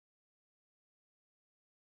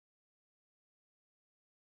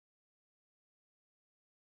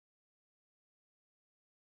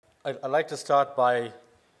I'd like to start by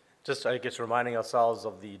just, I guess, reminding ourselves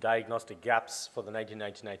of the diagnostic gaps for the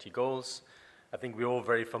 1990 goals. I think we're all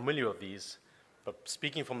very familiar with these, but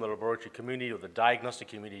speaking from the laboratory community or the diagnostic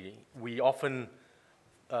community, we often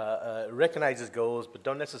recognize these goals, but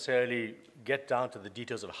don't necessarily get down to the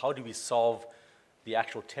details of how do we solve the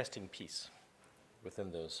actual testing piece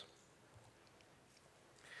within those.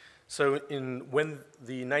 So when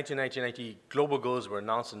the 1990 global goals were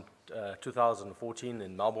announced in 2014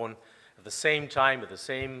 in Melbourne, at the same time, at the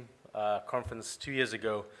same conference 2 years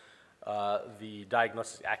ago, the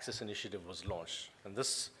Diagnostic Access Initiative was launched. And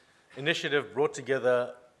this initiative brought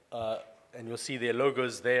together, and you'll see their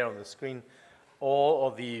logos there on the screen, all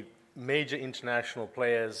of the major international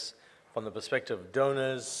players from the perspective of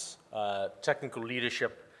donors, technical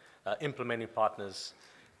leadership, implementing partners,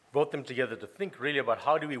 brought them together to think really about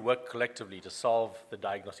how do we work collectively to solve the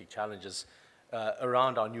diagnostic challenges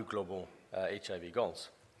around our new global HIV goals.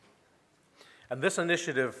 And this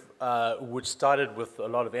initiative, which started with a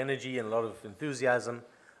lot of energy and a lot of enthusiasm,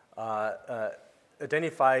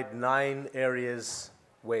 identified 9 areas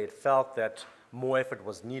where it felt that more effort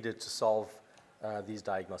was needed to solve these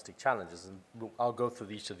diagnostic challenges. And I'll go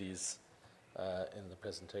through each of these in the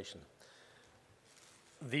presentation.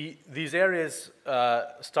 These areas,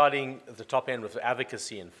 starting at the top end with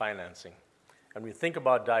advocacy and financing. And we think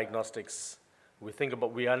about diagnostics,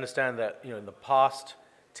 we understand that in the past,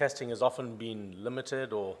 testing has often been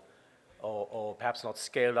limited or perhaps not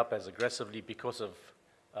scaled up as aggressively because of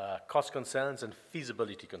cost concerns and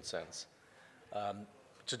feasibility concerns.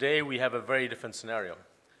 Today, we have a very different scenario.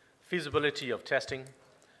 Feasibility of testing,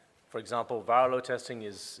 for example, viral load testing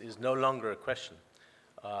is no longer a question.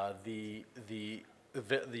 The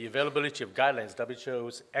availability of guidelines,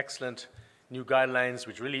 WHO's excellent new guidelines,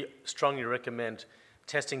 which really strongly recommend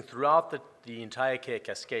testing throughout the entire care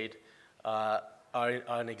cascade, are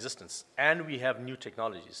in existence. And we have new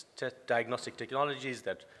technologies, diagnostic technologies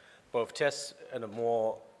that both test in a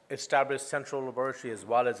more established central laboratory as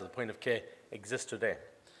well as at the point of care exist today.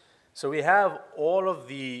 So we have all of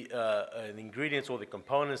the ingredients or the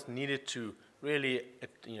components needed to really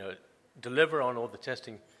deliver on all the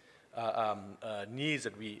testing needs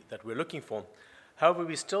that we're looking for. However,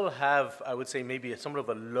 we still have, I would say, maybe somewhat of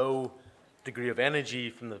a low degree of energy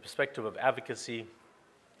from the perspective of advocacy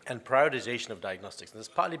and prioritization of diagnostics. And this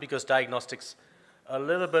is partly because diagnostics are a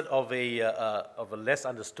little bit of a less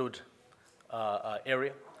understood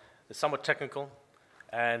area. It's somewhat technical,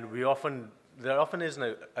 and there often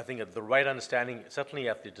isn't, I think, the right understanding, certainly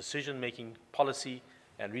at the decision-making, policy,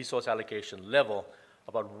 and resource allocation level,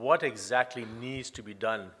 about what exactly needs to be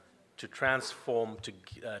done to transform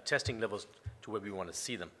testing levels to where we want to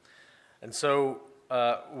see them. And so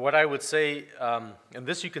what I would say, and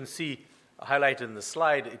this you can see highlighted in the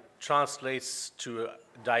slide, it translates to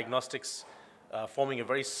diagnostics forming a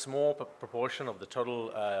very small proportion of the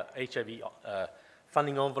total HIV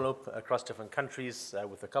funding envelope across different countries,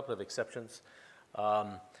 with a couple of exceptions.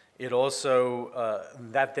 It also,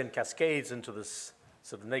 that then cascades into this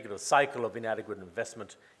sort of negative cycle of inadequate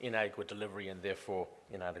investment, inadequate delivery, and therefore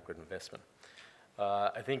inadequate investment.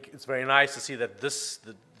 I think it's very nice to see that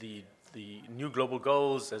the new global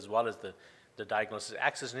goals, as well as the Diagnostic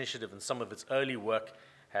Access Initiative and some of its early work,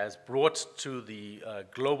 has brought to the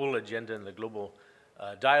global agenda and the global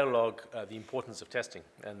dialogue the importance of testing.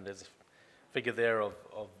 And there's a figure there of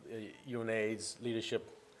UNAIDS leadership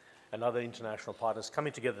and other international partners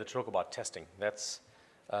coming together to talk about testing. That's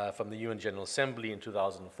from the UN General Assembly in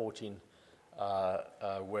 2014,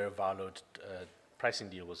 where a viral load pricing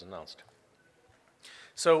deal was announced.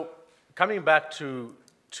 So coming back to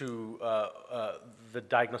the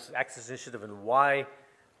Diagnostic Access Initiative and why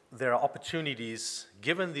there are opportunities,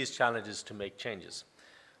 given these challenges, to make changes.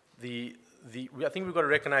 I think we've got to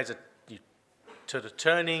recognize that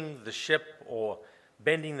turning the ship or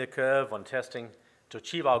bending the curve on testing to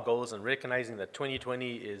achieve our goals, and recognizing that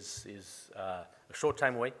 2020 is a short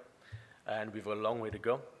time away, and we've got a long way to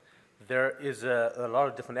go. There is a lot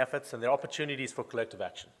of different efforts, and there are opportunities for collective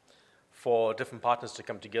action, for different partners to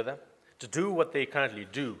come together, to do what they currently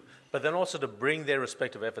do, but then also to bring their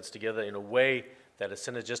respective efforts together in a way that is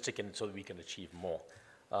synergistic and so that we can achieve more.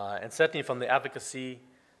 And certainly from the advocacy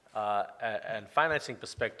and financing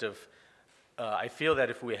perspective, I feel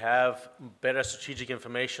that if we have better strategic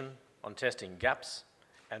information on testing gaps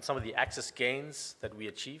and some of the access gains that we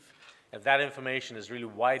achieve, if that information is really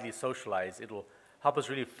widely socialized, it'll help us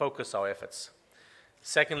really focus our efforts.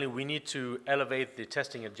 Secondly, we need to elevate the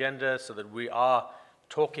testing agenda so that we are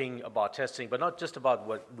talking about testing, but not just about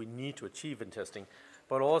what we need to achieve in testing,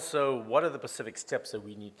 but also what are the specific steps that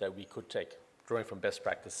we could take, drawing from best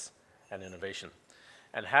practice and innovation.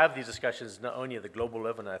 and have these discussions not only at the global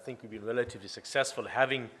level, and I think we've been relatively successful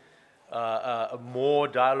having a more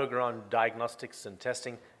dialogue around diagnostics and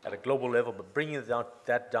testing at a global level, but bringing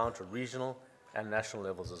that down to regional and national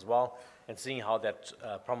levels as well, and seeing how that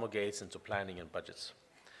promulgates into planning and budgets.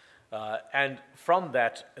 And from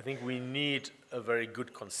that, I think we need a very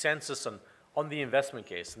good consensus on the investment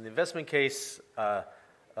case. And the investment case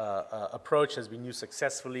approach has been used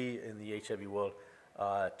successfully in the HIV world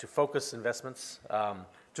to focus investments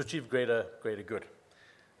to achieve greater good.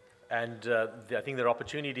 And I think there are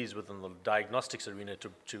opportunities within the diagnostics arena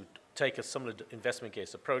to take a similar investment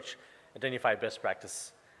case approach, identify best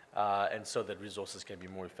practice, and so that resources can be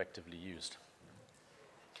more effectively used.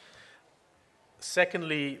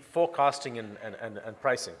 Secondly, forecasting and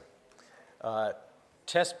pricing.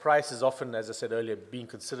 Test price is often, as I said earlier, being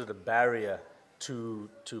considered a barrier to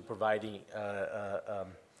providing a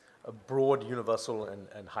broad, universal,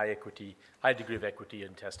 and high degree of equity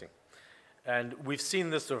in testing. And we've seen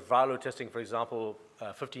this sort of viral testing, for example,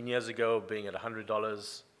 15 years ago being at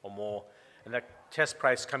 $100 or more, and that test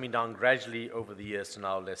price coming down gradually over the years to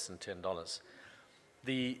now less than $10.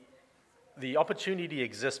 The opportunity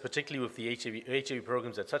exists, particularly with the HIV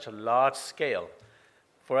programs at such a large scale,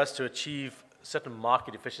 for us to achieve certain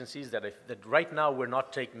market efficiencies that right now we're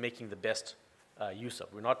not making the best use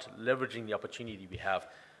of. We're not leveraging the opportunity we have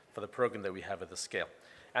for the program that we have at this scale.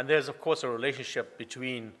 And there's, of course, a relationship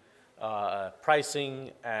between pricing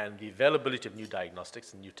and the availability of new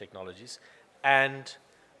diagnostics and new technologies, and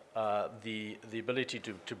the ability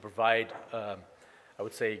to provide, I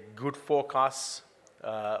would say, good forecasts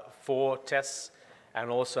for tests, and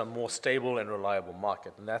also a more stable and reliable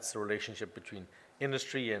market. And that's the relationship between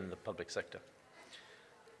industry and the public sector.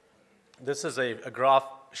 This is a graph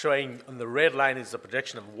showing, on the red line is the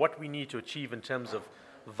projection of what we need to achieve in terms of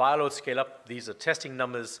viral load scale up. These are testing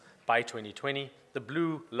numbers by 2020. The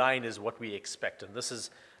blue line is what we expect. And this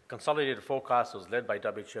is a consolidated forecast that was led by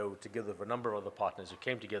WHO together with a number of other partners who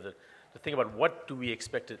came together to think about what do we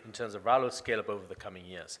expect in terms of viral load scale up over the coming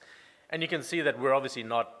years. And you can see that we're obviously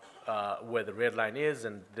not where the red line is,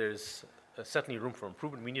 and there's certainly room for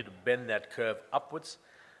improvement. We need to bend that curve upwards.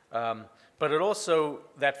 But it also,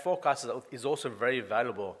 that forecast is also very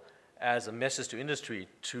valuable as a message to industry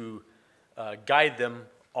to guide them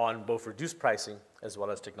on both reduced pricing as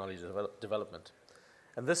well as technology development.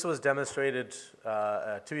 And this was demonstrated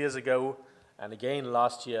 2 years ago and again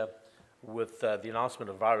last year with the announcement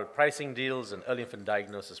of viral pricing deals and early infant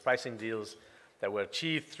diagnosis pricing deals that were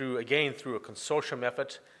achieved through a consortium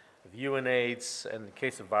effort with UNAIDS, and in the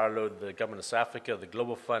case of viral load, the Government of South Africa, the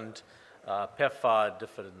Global Fund, PEPFAR,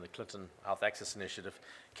 DFID, and the Clinton Health Access Initiative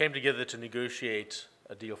came together to negotiate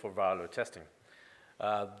a deal for viral load testing.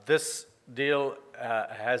 This deal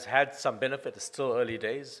has had some benefit. It's still early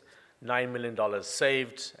days. $9 million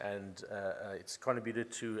saved, and it's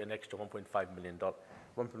contributed to an extra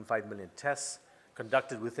 1.5 million tests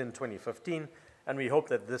conducted within 2015, and we hope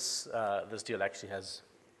that this deal actually has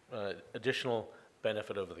additional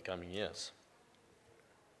benefit over the coming years.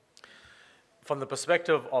 From the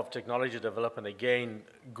perspective of technology development, again,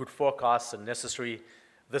 good forecasts are necessary.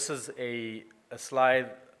 This is a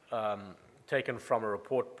slide taken from a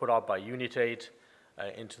report put out by Unitate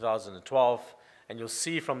in 2012. And you'll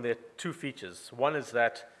see from there two features. One is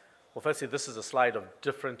that, well, firstly, this is a slide of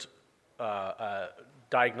different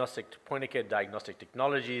point-of-care diagnostic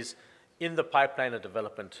technologies in the pipeline of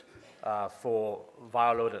development for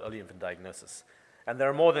viral load and early infant diagnosis. And there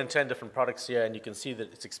are more than 10 different products here, and you can see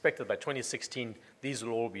that it's expected by 2016, these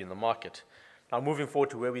will all be in the market. Now, moving forward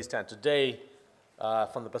to where we stand today,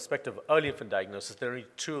 from the perspective of early infant diagnosis, there are only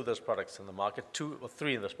 2 of those products in the market, 2 or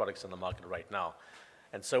 3 of those products in the market right now.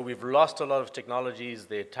 And so we've lost a lot of technologies.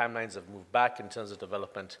 Their timelines have moved back in terms of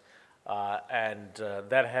development, and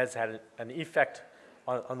that has had an effect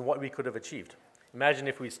on what we could have achieved. Imagine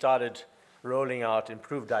if we started rolling out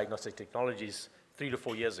improved diagnostic technologies 3 to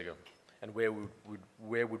 4 years ago, and where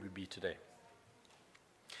would we be today?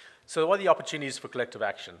 So what are the opportunities for collective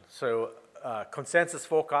action? So consensus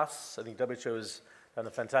forecasts, I think WHO has done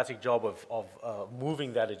a fantastic job of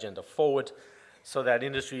moving that agenda forward so that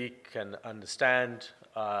industry can understand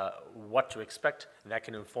what to expect, and that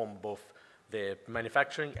can inform both their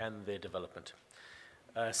manufacturing and their development.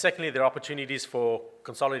 Secondly, there are opportunities for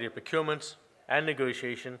consolidated procurement and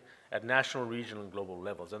negotiation at national, regional, and global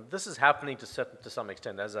levels. And this is happening to some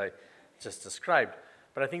extent, as I just described.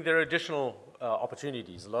 But I think there are additional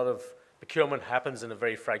opportunities. A lot of procurement happens in a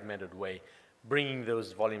very fragmented way. Bringing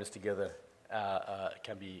those volumes together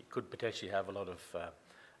could potentially have a lot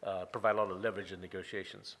of provide a lot of leverage in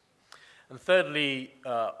negotiations. And thirdly,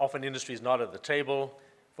 often industry is not at the table.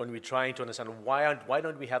 when we're trying to understand why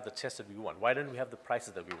don't we have the tests that we want? Why don't we have the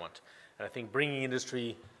prices that we want? And I think bringing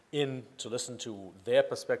industry in to listen to their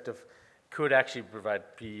perspective could actually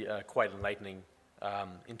be quite enlightening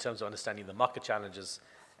in terms of understanding the market challenges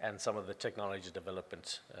and some of the technology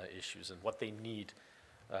development issues and what they need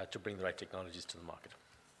to bring the right technologies to the market.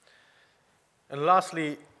 And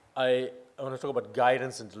lastly, I want to talk about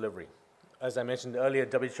guidance and delivery. As I mentioned earlier,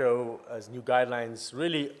 WHO's new guidelines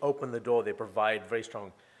really open the door. They provide very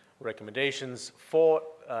strong recommendations for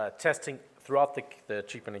testing throughout the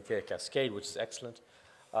treatment and care cascade, which is excellent.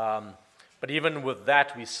 But even with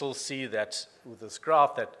that, we still see that with this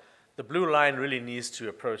graph that the blue line really needs to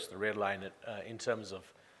approach the red line in terms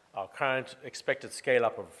of our current expected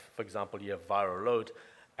scale-up of, for example, you have viral load,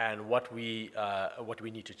 and what we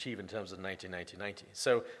need to achieve in terms of 90-90-90.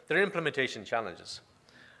 So there are implementation challenges.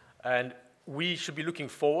 And we should be looking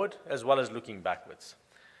forward as well as looking backwards.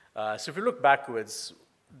 So if we look backwards,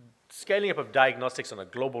 scaling up of diagnostics on a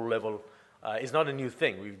global level is not a new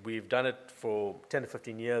thing. We've done it for 10 to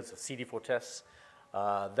 15 years, CD4 tests.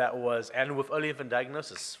 And with early infant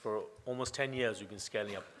diagnosis, for almost 10 years, we've been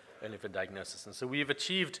scaling up early infant diagnosis. And so we've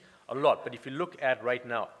achieved a lot. But if you look at right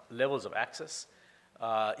now, levels of access,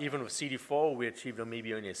 even with CD4, we achieved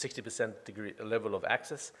maybe only a 60% level of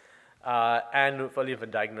access. And with early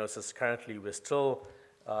infant diagnosis, currently we're still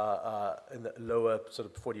in the lower sort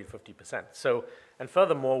of 40 to 50%. So, and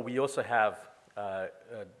furthermore, we also have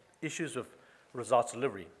issues with results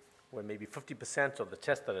delivery, where maybe 50% of the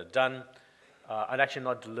tests that are done are actually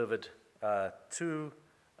not delivered to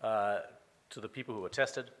the people who are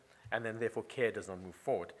tested, and then therefore care does not move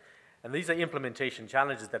forward. And these are implementation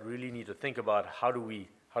challenges that we really need to think about how do we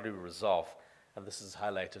resolve. And this is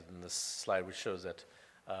highlighted in this slide, which shows that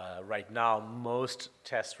right now, most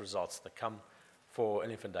test results that come for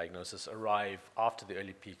an infant diagnosis arrive after the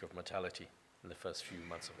early peak of mortality in the first few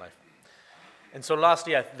months of life. And so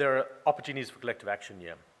lastly, there are opportunities for collective action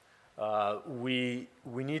here. We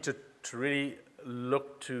need to really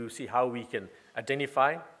look to see how we can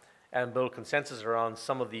identify and build consensus around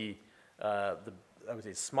some of the I would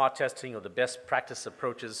say smart testing or the best practice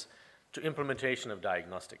approaches to implementation of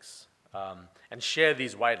diagnostics, and share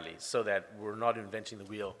these widely so that we're not inventing the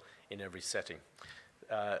wheel in every setting.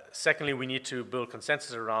 Secondly, we need to build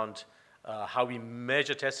consensus around how we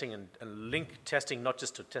measure testing and link testing not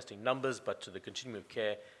just to testing numbers, but to the continuum of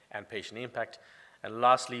care and patient impact. And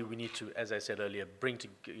lastly, we need to, as I said earlier, bring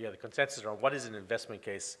together consensus around what is an investment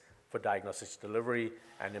case for diagnostics delivery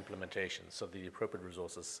and implementation so the appropriate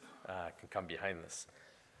resources can come behind this.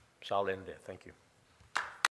 So I'll end there. Thank you.